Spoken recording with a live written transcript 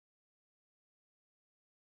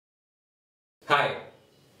Hi,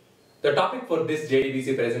 the topic for this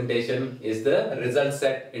JDBC presentation is the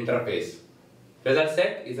Resultset interface.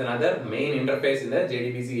 Resultset is another main interface in the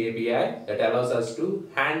JDBC API that allows us to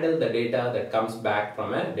handle the data that comes back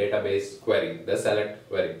from a database query, the select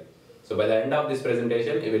query. So by the end of this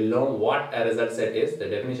presentation, you will know what a result set is, the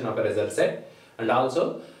definition of a result set, and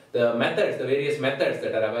also the methods, the various methods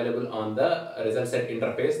that are available on the result set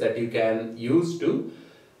interface that you can use to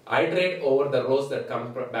iterate over the rows that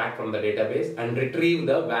come back from the database and retrieve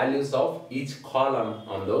the values of each column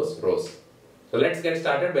on those rows. So let's get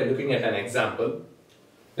started by looking at an example.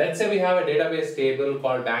 Let's say we have a database table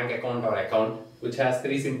called bank account or account, which has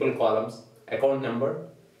three simple columns: account number,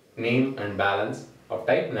 name and balance of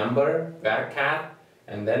type number, varchar,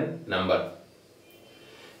 and then number.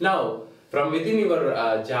 Now, from within your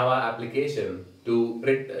Java application,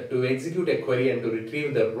 to execute a query and to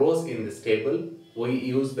retrieve the rows in this table, we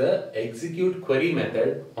use the execute query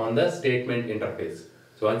method on the statement interface.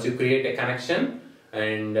 So once you create a connection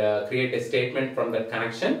and create a statement from that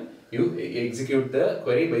connection, you execute the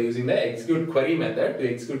query by using the execute query method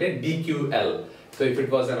to execute a DQL. So if it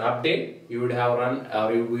was an update, you would have run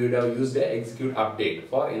or you would have used the execute update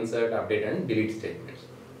for insert, update and delete statements.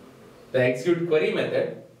 The execute query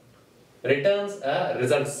method returns a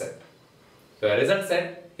result set. So a result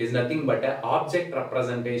set is nothing but an object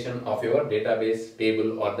representation of your database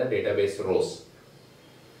table or the database rows.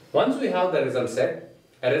 Once we have the result set,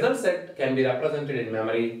 a result set can be represented in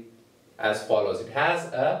memory as follows. It has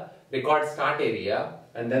a record start area,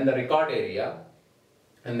 and then the record area,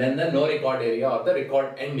 and then the no record area or the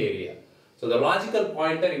record end area. So the logical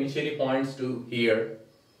pointer initially points to here,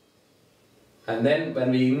 and then when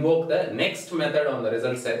we invoke the next method on the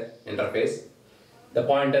result set interface, the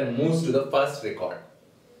pointer moves to the first record.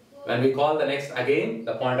 When we call the next again,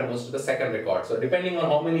 the pointer moves to the second record. So depending on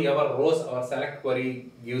how many our rows our select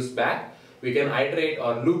query gives back, we can iterate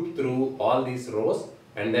or loop through all these rows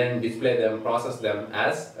and then display them, process them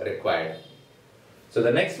as required. So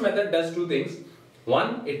the next method does two things.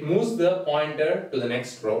 One, it moves the pointer to the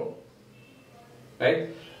next row, right?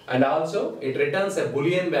 And also it returns a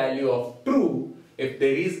Boolean value of true if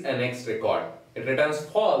there is a next record. It returns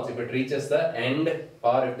false if it reaches the end,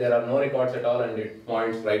 or if there are no records at all and it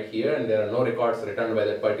points right here and there are no records returned by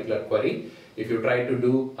that particular query. If you try to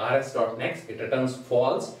do rs.next, it returns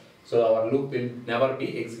false, so our loop will never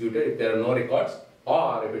be executed if there are no records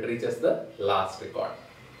or if it reaches the last record.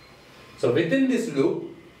 So within this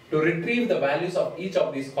loop, to retrieve the values of each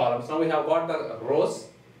of these columns, now we have got the rows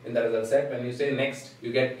in the result set. When you say next,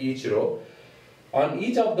 you get each row. On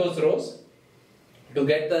each of those rows, to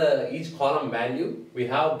get each column value, we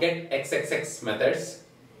have get xxx methods.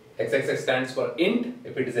 Xxx stands for int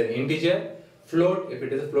if it is an integer, float if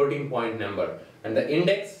it is a floating point number, and the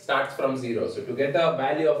index starts from 0. So to get the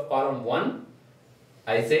value of column 1,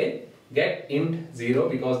 I say get int 0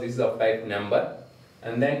 because this is of type number,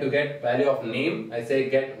 and then to get value of name, I say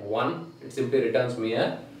get 1. It simply returns me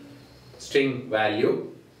a string value,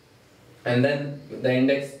 and then the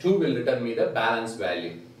index 2 will return me the balance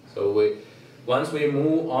value. So once we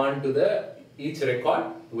move on to each record,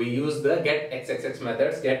 we use the get xxx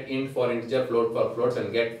methods, get int for integer, float for floats,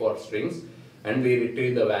 and get for strings, and we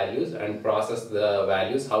retrieve the values and process the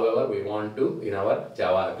values however we want to in our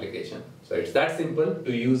Java application. So it's that simple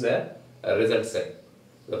to use a result set.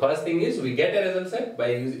 The first thing is we get a result set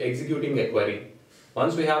by executing a query.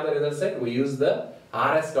 Once we have the result set, we use the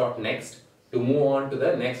rs.next to move on to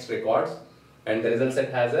the next records, and the result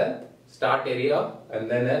set has a start area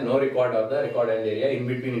and then a no record or the record end area. In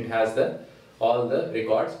between it has all the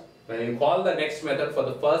records. When you call the next method for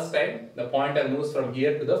the first time, the pointer moves from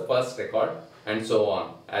here to the first record and so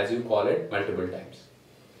on as you call it multiple times.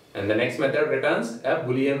 And the next method returns a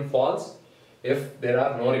Boolean false if there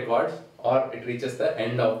are no records or it reaches the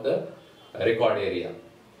end of the record area.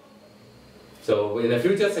 So in a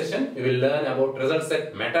future session, we will learn about result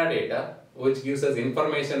set metadata, which gives us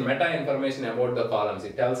meta information about the columns.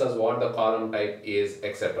 It tells us what the column type is,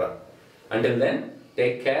 etc. Until then,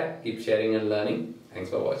 take care, keep sharing and learning. Thanks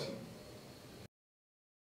for watching.